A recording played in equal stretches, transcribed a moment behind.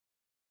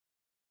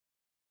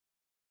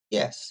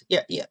Yes.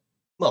 Yeah. Yeah.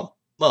 Mum.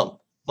 Mum.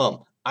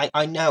 Mum.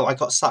 I know. I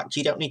got sacked.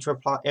 You don't need to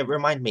reply.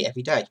 Remind me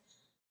every day.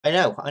 I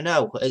know. I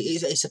know.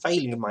 It's a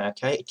failing of mine.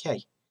 Okay.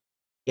 Okay.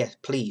 Yes.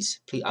 Please.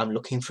 Please. I'm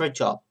looking for a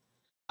job.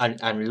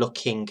 I'm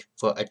looking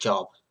for a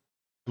job.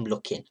 I'm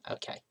looking.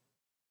 Okay.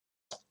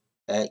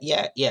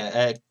 Yeah.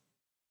 Yeah.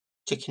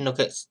 Chicken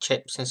nuggets,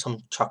 chips, and some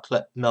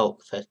chocolate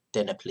milk for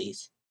dinner,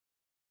 please.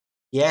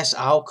 Yes,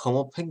 I'll come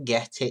up and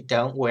get it.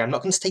 Don't worry. I'm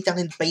not going to stay down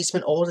in the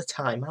basement all the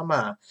time, am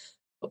I?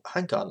 Oh,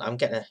 hang on. I'm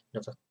getting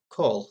another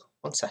call.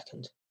 1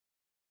 second.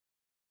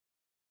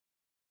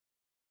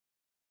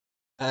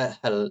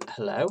 Hello?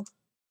 Hello?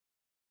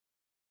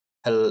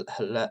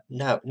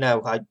 No,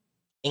 no,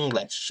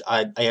 English.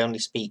 I only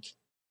speak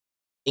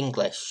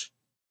English.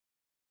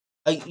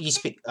 Oh, you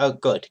speak. Oh,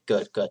 good,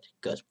 good, good,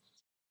 good.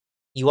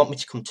 You want me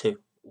to come to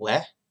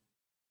where?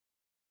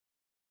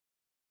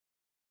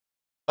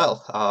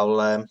 Well,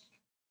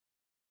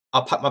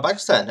 I'll pack my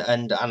bags then,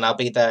 and I'll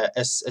be there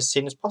as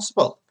soon as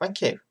possible.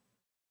 Thank you.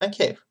 Thank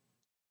you.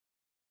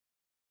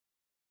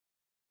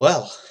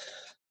 Well,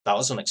 that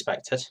was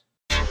unexpected.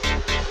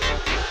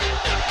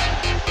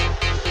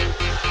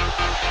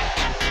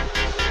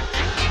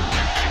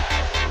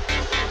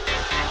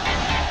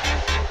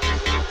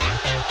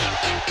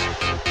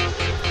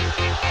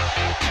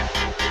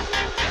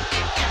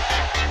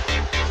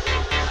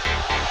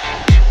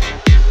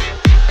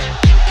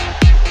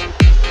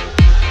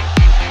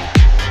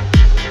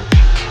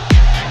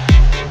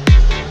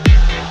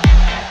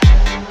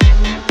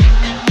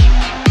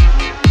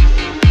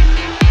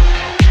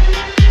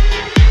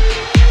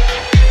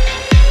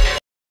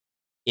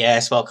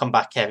 Yes, welcome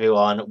back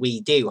everyone. We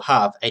do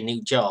have a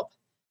new job.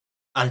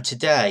 And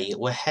today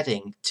we're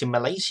heading to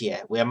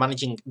Malaysia. We are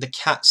managing the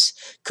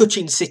Cats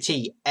Kuching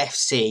City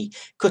FC.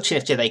 Kuching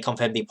FC, they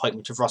confirmed the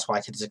appointment of Ross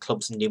White as the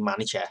club's new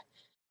manager.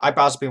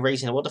 Eyebrows have been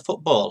raising in the world of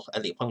football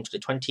at the appointment of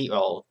the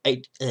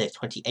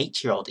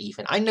 28-year-old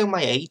even. I know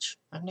my age.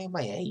 I know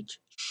my age.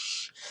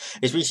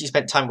 He's recently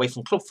spent time away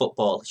from club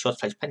football. Sure to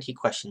face plenty of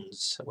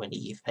questions when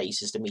he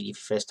faces the media for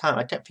the first time.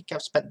 I don't think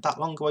I've spent that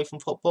long away from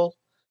football.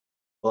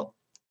 But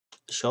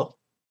sure.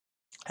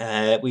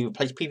 We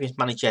replaced previous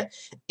manager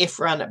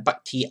Ifran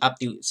Bakti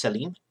Abdul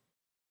Salim.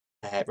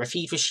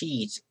 Rafidi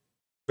Rashid,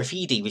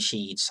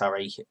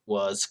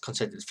 was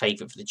considered the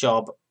favourite for the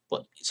job,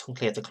 but it's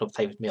unclear if the club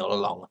favoured me all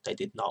along. They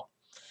did not.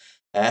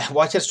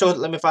 Whitehead saw that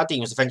Lemivadi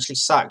was eventually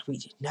sacked.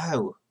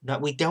 No,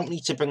 we don't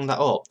need to bring that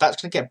up.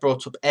 That's going to get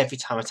brought up every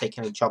time I take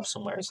any job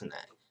somewhere, isn't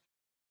it?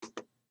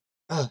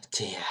 Oh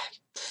dear.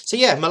 So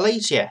yeah,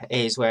 Malaysia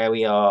is where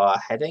we are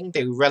heading.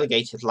 They were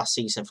relegated last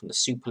season from the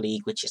Super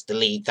League, which is the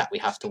league that we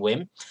have to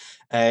win.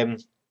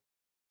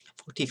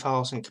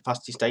 40,000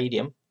 capacity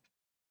stadium.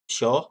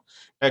 Sure.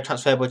 No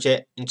transfer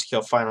budget,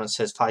 insecure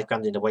finances,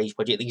 £5 in the wage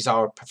budget. These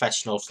are a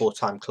professional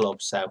full-time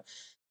club, so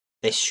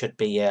this should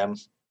be a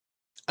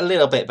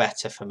little bit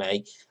better for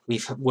me.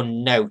 We've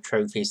won no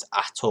trophies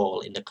at all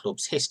in the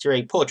club's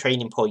history. Poor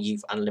training, poor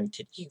youth, and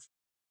limited youth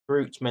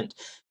recruitment.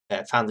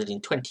 Founded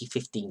in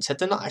 2015, so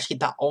they're not actually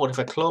that old of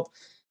a club.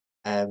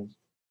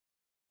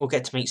 We'll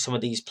get to meet some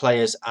of these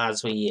players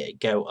as we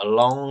go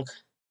along.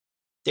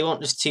 They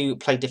want us to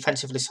play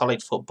defensively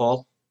solid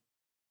football.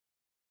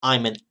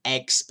 I'm an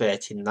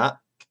expert in that.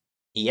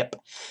 Yep.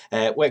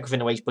 Work within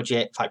a wage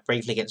budget, fight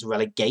bravely against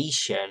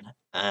relegation,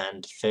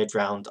 and third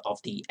round of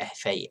the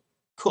FA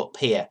Cup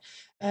here.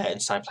 And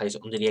sign players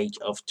under the age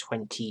of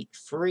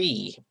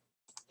 23.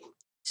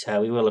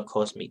 So we will, of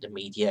course, meet the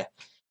media,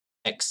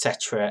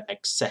 etc.,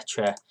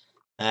 etc.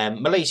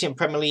 Malaysian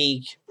Premier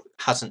League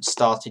hasn't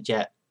started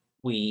yet.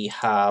 We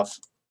have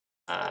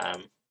our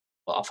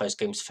first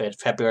game's 3rd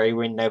February.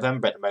 We're in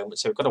November at the moment,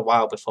 so we've got a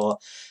while before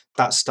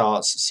that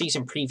starts.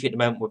 Season preview at the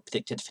moment, we're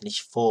predicted to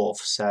finish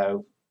 4th.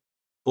 So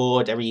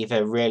board are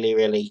either really,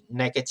 really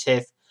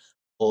negative,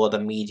 or the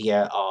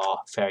media are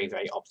very,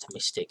 very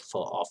optimistic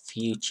for our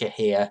future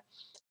here.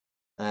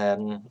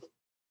 3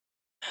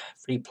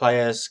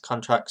 players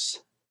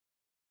contracts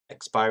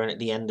expiring at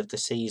the end of the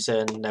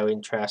season. No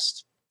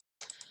interest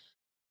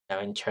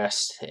in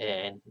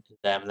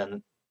them.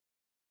 Then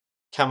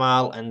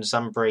Kamal and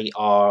Zambri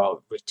are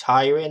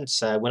retiring,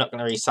 so we're not going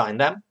to re-sign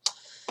them.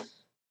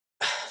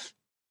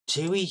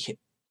 Do we?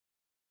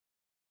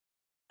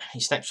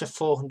 It's an extra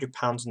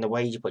 £400 in the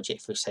wage budget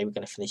if we say we're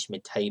going to finish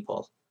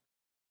mid-table.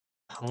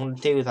 I'm going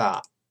to do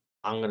that.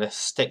 I'm going to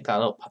stick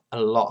that up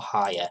a lot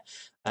higher.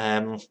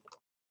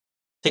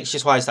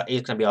 Fixtures-wise, that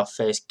is going to be our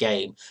first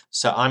game.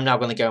 So I'm now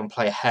going to go and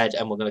play ahead,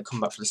 and we're going to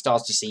come back for the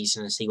start of the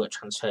season and see what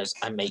transfers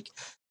I make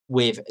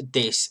with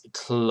this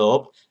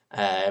club.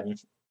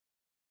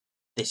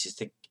 This is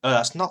the... Oh,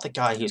 that's not the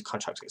guy whose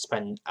contract is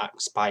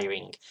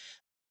expiring.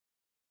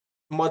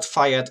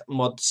 Modfired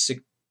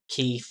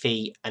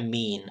Modsukifi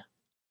Amin.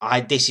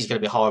 This is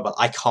going to be horrible.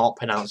 I can't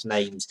pronounce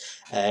names.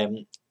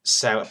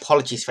 So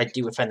apologies if I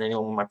do offend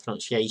anyone with my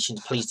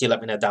pronunciations. Please do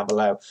let me know down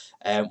below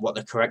what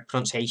the correct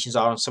pronunciations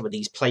are on some of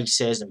these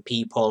places and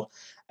people.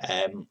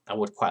 I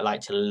would quite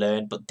like to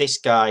learn. But this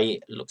guy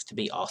looks to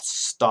be our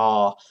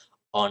star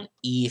on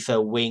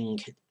either wing.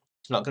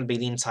 He's not going to be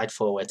the inside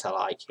forward I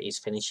like. His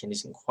finishing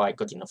isn't quite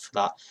good enough for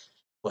that.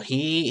 But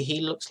he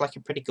looks like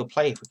a pretty good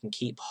player if we can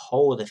keep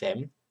hold of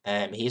him.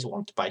 He is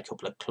wanted by a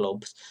couple of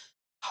clubs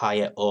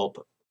higher up.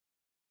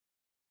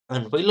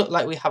 And we look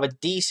like we have a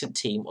decent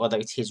team, although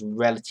it is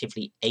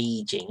relatively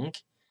ageing.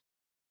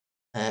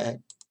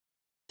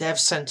 Dev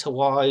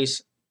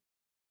centre-wise,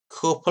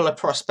 couple of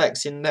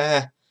prospects in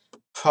there.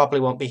 Probably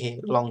won't be here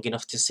long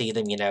enough to see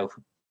them,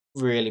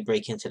 really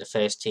break into the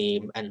first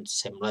team, and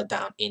similar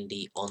down in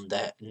the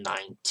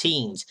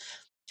under-19s.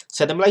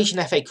 So the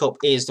Malaysian FA Cup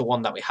is the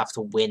one that we have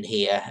to win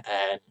here.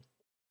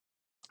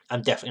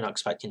 I'm definitely not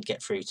expecting to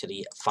get through to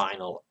the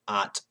final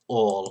at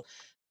all.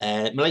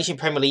 Malaysian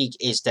Premier League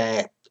is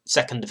their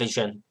second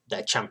division,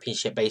 their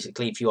championship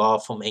basically. If you are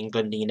from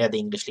England, you know the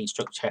English league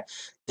structure.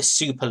 The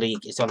Super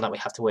League is the one that we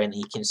have to win.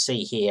 You can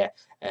see here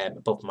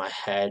above my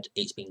head,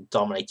 it's been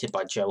dominated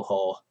by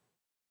Johor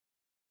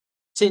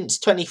since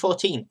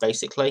 2014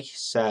 basically.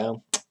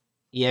 So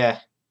yeah,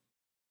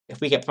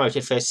 if we get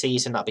promoted first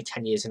season, that'll be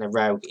 10 years in a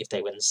row if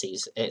they win the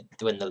season,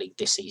 win the league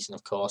this season,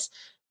 of course,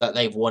 that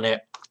they've won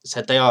it.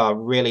 So they are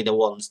really the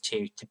ones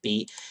to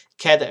beat.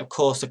 Care that, of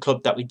course, the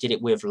club that we did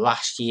it with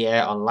last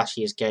year on last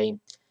year's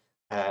game.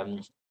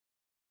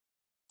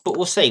 But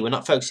we'll see. We're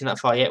not focusing that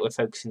far yet. We're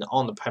focusing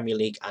on the Premier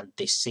League and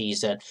this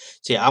season.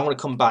 So yeah, I want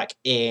to come back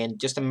in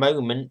just a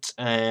moment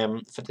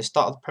for the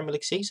start of the Premier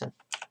League season.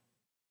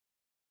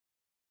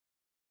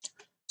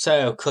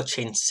 So,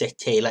 Cochin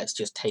City, let's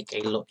just take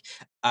a look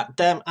at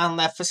them and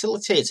their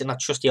facilities. And I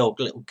trust the old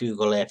little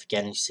Google Earth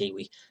again. You see,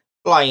 we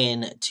fly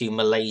in to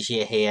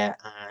Malaysia here,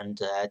 and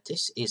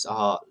this is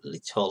our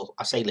little,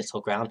 I say little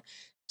ground.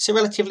 It's a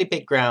relatively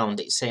big ground.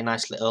 It's a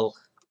nice little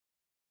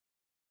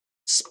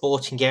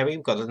sporting area.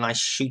 We've got a nice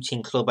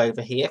shooting club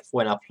over here for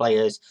when our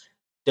players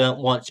don't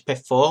want to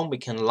perform. We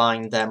can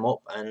line them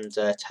up and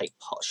take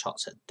pot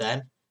shots at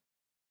them.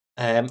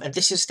 And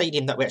this is a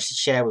stadium that we actually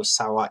share with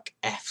Sarawak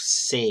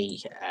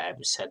FC.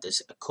 So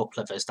there's a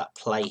couple of us that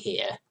play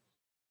here.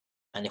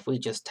 And if we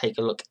just take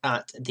a look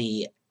at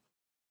the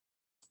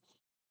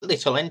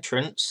little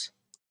entrance,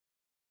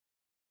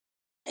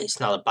 it's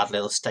not a bad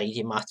little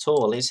stadium at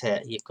all, is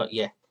it? You've got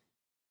your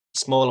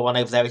smaller one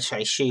over there, which I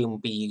assume will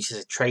be used as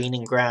a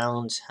training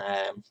ground,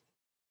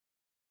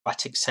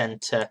 aquatic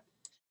centre,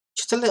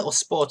 just a little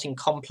sporting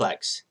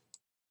complex.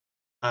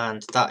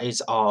 And that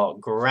is our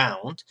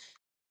ground.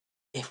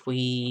 If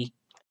we,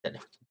 I don't know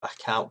if we can back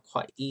out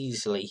quite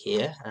easily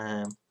here,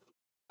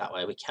 that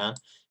way we can.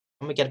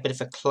 Can we get a bit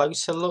of a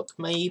closer look,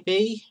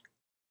 maybe?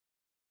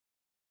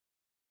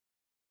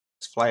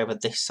 Let's fly over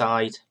this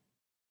side.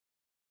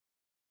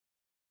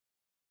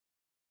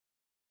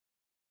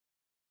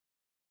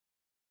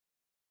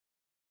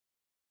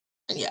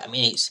 Yeah, I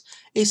mean,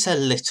 it's a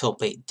little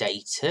bit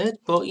dated,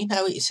 but,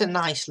 it's a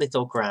nice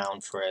little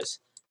ground for us.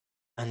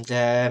 And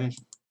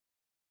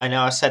I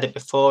know I said it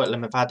before at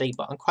Limavady,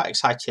 but I'm quite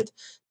excited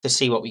to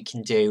see what we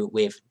can do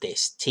with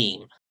this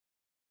team.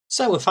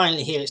 So we're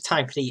finally here. It's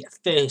time for the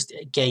first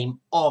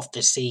game of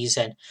the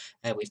season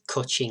with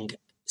Cochin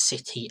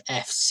City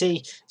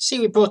FC. See,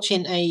 we brought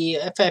in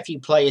a fair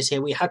few players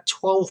here. We had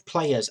 12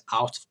 players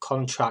out of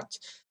contract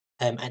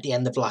at the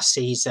end of last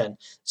season.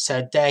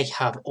 So they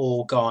have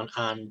all gone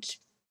and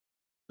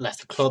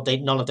left the club.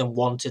 None of them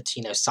wanted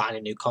to, sign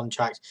a new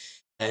contract.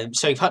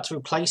 So we've had to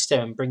replace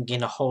them and bring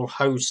in a whole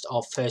host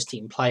of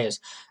first-team players.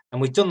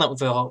 And we've done that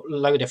with a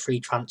load of free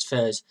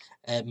transfers.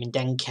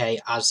 Mindenke,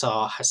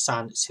 Azar,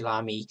 Hassan,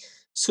 Sulami,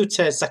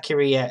 Suta,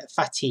 Zakaria,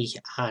 Fatih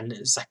and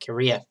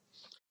Zakaria.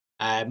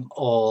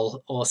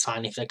 All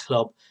signing for the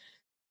club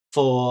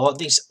for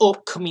this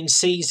upcoming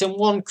season.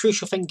 One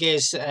crucial thing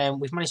is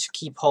we've managed to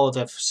keep hold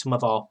of some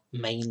of our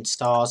main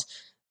stars.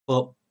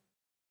 But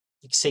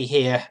you can see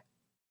here,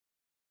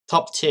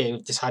 top two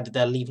decided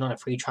they're leaving on a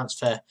free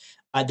transfer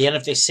at the end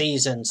of this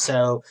season,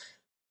 so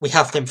we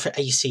have them for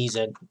a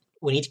season.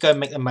 We need to go and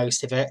make the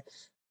most of it.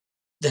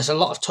 There's a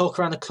lot of talk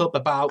around the club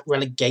about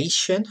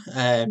relegation.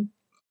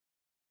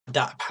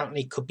 That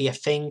apparently could be a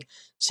thing.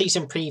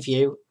 Season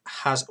preview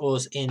has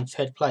us in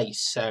third place,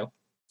 so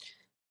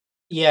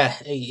yeah,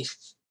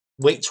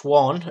 which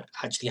one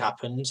actually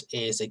happens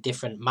is a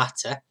different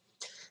matter.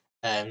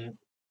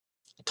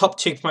 Top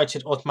two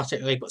promoted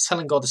automatically, but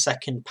Selangor the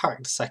second,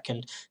 Perak the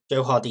second,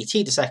 Johor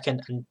DT the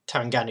second, and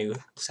Terengganu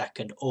the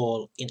second,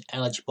 all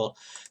ineligible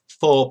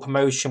for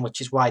promotion, which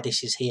is why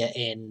this is here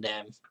in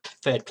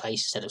third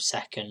place instead of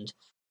second.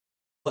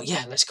 But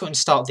yeah, let's go and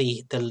start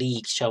the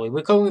league, shall we?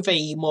 We're going with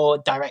a more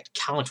direct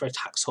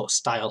counter-attack sort of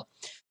style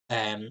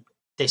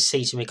this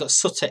season. We've got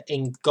Sutter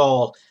in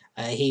goal.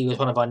 He was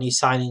one of our new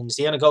signings.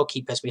 The only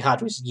goalkeepers we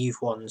had was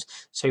youth ones.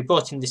 So we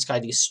brought in this guy,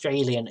 the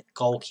Australian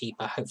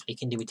goalkeeper. Hopefully he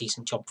can do a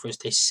decent job for us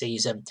this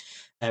season.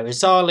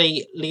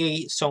 Rizali,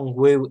 Lee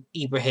Song-woo,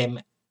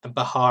 Ibrahim and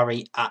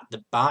Bahari at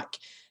the back.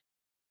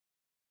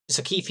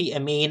 Zakifi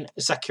Amin,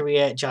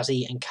 Zakaria,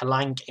 Jazzy and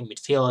Kalang in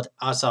midfield.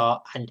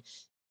 Azar and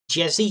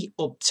Jezzy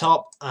up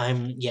top.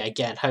 Yeah,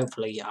 again,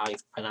 hopefully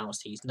I've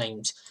pronounced these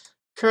names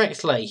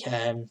correctly.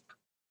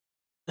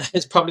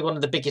 It's probably one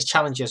of the biggest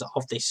challenges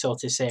of this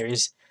sort of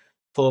series.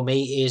 for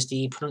me is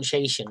the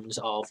pronunciations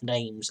of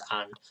names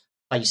and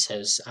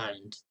places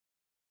and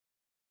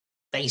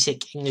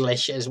basic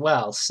English as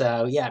well.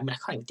 So yeah, I mean, I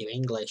can't even do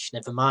English,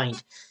 never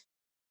mind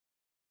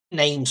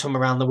names from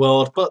around the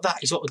world. But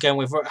that is what we're going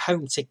with. We're at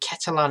home to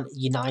Catalan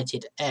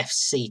United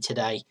FC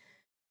today.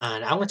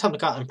 And I'm going to tell them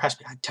to go out and impress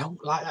me. I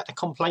don't like that. They're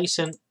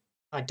complacent.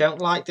 I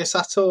don't like this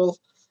at all.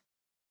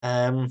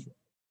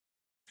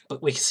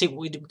 But we can see what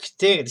we can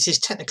do. This is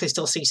technically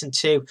still season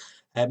 2.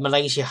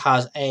 Malaysia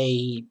has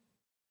a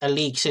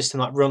league system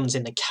that runs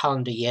in the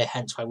calendar year,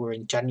 hence why we're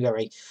in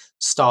January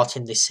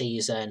starting this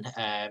season.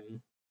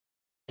 And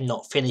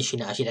not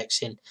finishing as you'd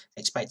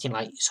expecting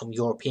like some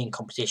European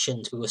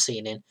competitions we were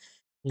seeing in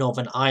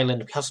Northern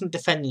Ireland. We have some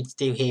defending to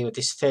do here with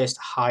this first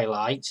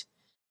highlight.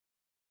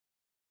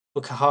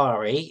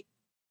 Bukhari,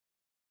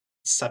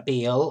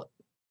 Sabil,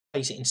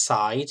 plays it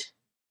inside.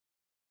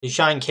 Lu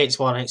Zhang hits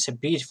one, and it's a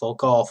beautiful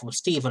goal from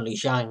Stephen Lu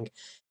Zhang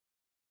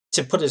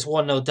to put us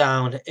 1-0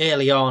 down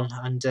early on.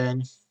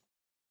 And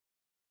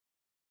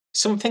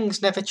some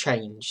things never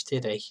change, do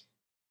they?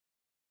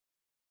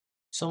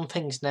 Some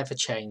things never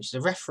change.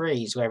 The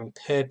referee's wearing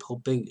purple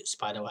boots,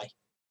 by the way.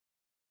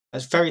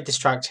 That's very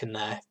distracting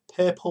there.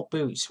 Purple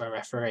boots for a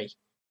referee.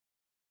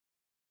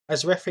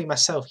 As a referee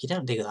myself, you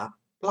don't do that.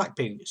 Black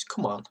boots,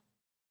 come on.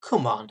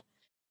 Come on.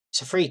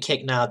 It's a free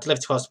kick now,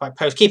 delivered towards the back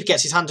post. Keeper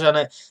gets his hand on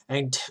it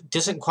and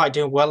doesn't quite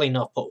do well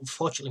enough, but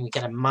unfortunately we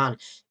get a man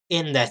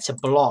in there to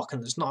block,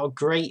 and it's not a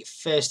great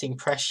first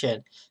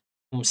impression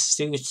from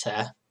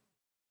Suter.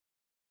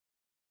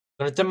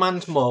 We're going to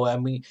demand more,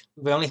 and we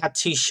only had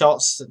 2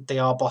 shots. They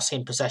are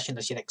bossing possession,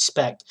 as you'd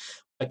expect,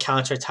 a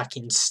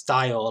counter-attacking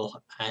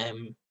style.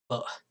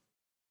 But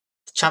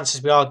the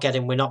chances we are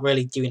getting, we're not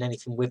really doing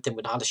anything with them.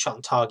 We've not had a shot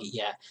on target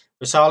yet.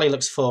 Rosali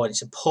looks forward.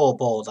 It's a poor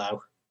ball,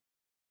 though.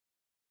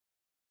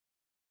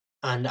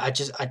 And I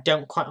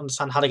don't quite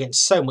understand how they're getting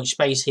so much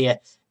space here.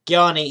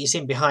 Gianni is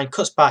in behind,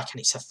 cuts back, and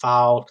it's a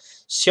foul.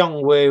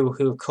 Seong Woo,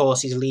 who of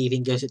course is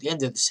leaving, goes at the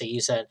end of the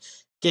season,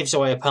 gives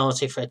away a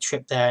penalty for a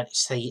trip there, and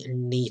it's a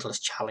needless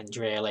challenge,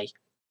 really.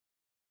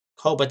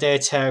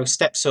 Colbaderto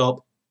steps up,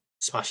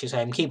 smashes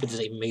home. Keeper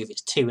doesn't even move.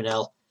 It's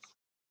 2-0.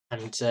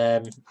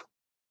 And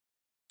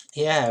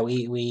yeah,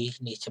 we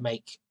need to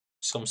make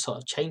some sort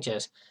of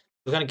changes.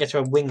 We're going to go to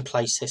a wing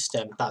play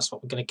system. That's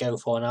what we're going to go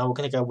for now. We're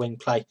going to go wing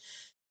play.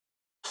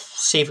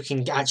 See if we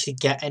can actually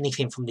get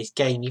anything from this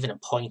game. Even a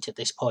point at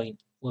this point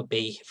would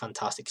be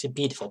fantastic. It's a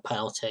beautiful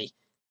penalty.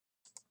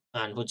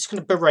 And we're just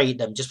going to berate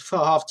them just before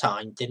half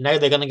time. They know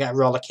they're going to get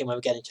rollicking when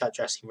we get into our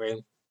dressing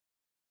room.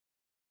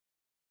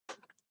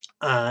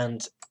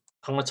 And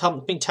I'm going to tell them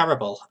it's been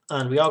terrible.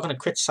 And we are going to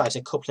criticise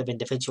a couple of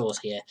individuals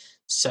here.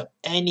 So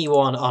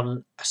anyone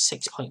on a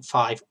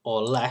 6.5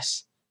 or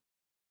less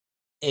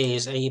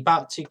is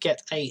about to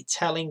get a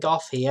telling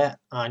off here.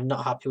 I'm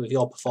not happy with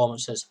your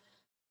performances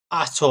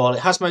at all.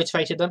 It has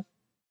motivated them.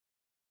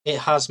 It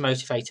has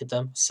motivated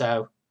them.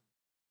 So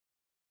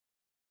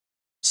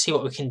see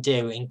what we can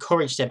do,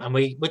 encourage them, and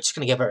we're just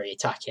going to get very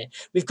attacking.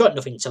 We've got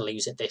nothing to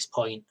lose at this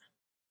point.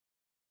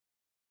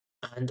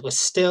 And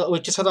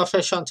we've just had our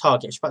first shot on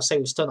target. I was about to say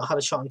we've still not had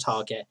a shot on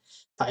target.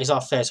 That is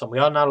our first one. We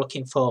are now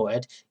looking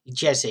forward.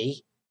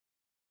 Jezzy.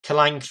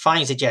 Kalang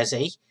finds a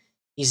Jezzy.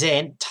 He's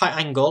in, tight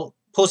angle,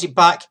 pulls it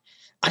back,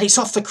 and it's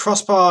off the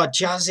crossbar.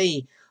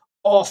 Jazzy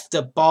off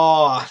the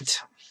bar.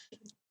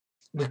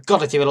 We've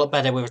got to do a lot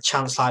better with a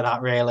chance like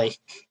that, really.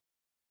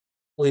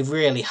 We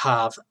really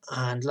have.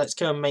 And let's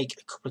go and make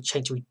a couple of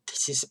changes.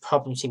 This is the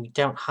problem. See, we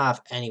don't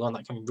have anyone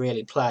that can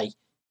really play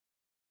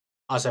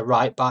as a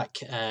right back.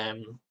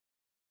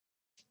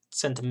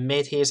 Centre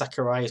mid here,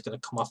 Zachariah is going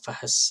to come off for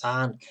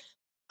Hassan.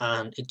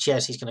 And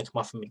Jesse's going to come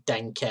off for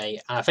Medenke.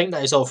 And I think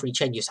that is all 3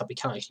 changes that we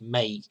can actually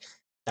make,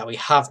 that we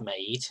have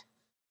made.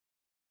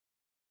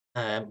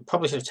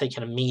 Probably should have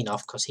taken Amin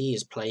off because he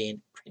is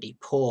playing pretty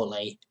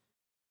poorly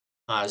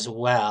as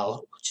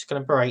well. We're just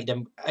going to berate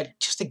them.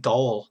 Just a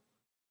goal.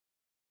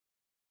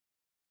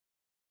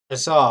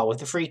 Azar with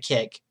the free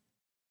kick.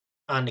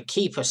 And the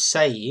keeper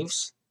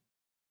saves.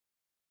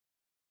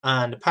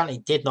 And apparently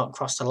did not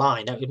cross the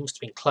line. It must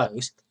have been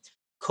close.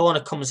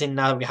 Corner comes in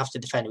now that we have to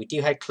defend. We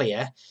do head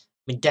clear. I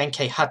mean,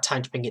 Denke had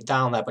time to bring it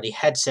down there, but he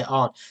heads it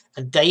on.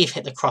 And they've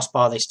hit the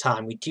crossbar this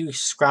time. We do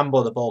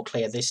scramble the ball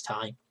clear this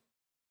time.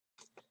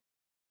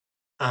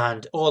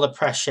 And all the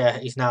pressure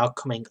is now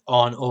coming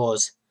on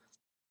us.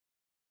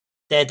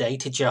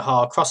 Dede to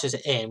Jahar, crosses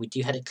it in. We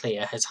do head it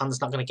clear. His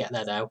hand's not going to get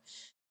there, though.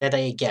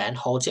 Dede again,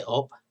 holds it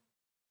up.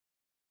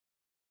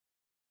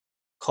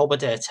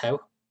 Colbaderto.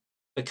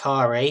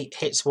 Bakari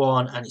hits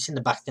one, and it's in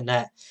the back of the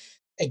net.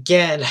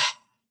 Again.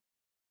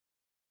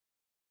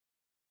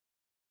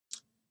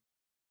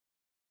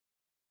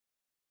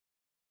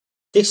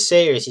 This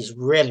series is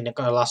really not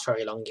going to last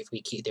very long if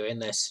we keep doing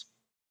this.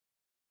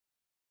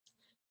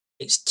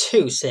 It's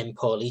too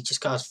simple. He just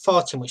got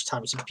far too much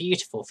time. It's a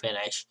beautiful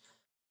finish.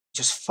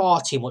 Just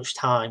far too much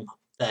time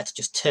there to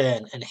just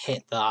turn and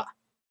hit that.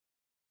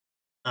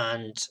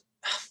 And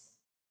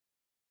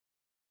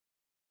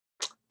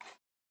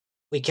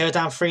we go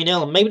down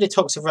 3-0. Maybe the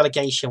talks of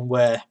relegation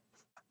were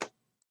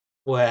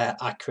were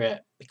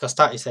accurate, because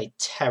that is a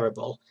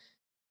terrible,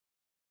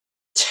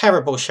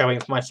 terrible showing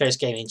for my first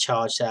game in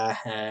charge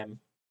there.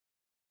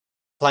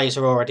 Players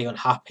are already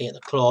unhappy at the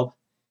club.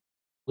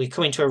 We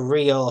come into a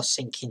real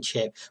sinking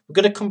ship. We're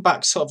going to come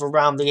back sort of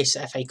around this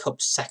FA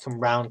Cup second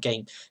round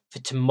game for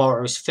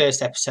tomorrow's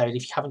first episode.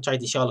 If you haven't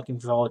enjoyed this, you're looking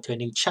forward to a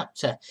new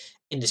chapter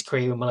in this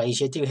career in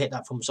Malaysia, do hit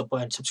that thumbs up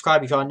button.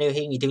 Subscribe if you are new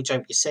here and you do enjoy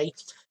what you see.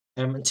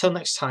 Until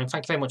next time,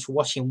 thank you very much for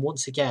watching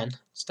once again.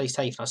 Stay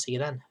safe and I'll see you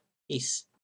then. Peace.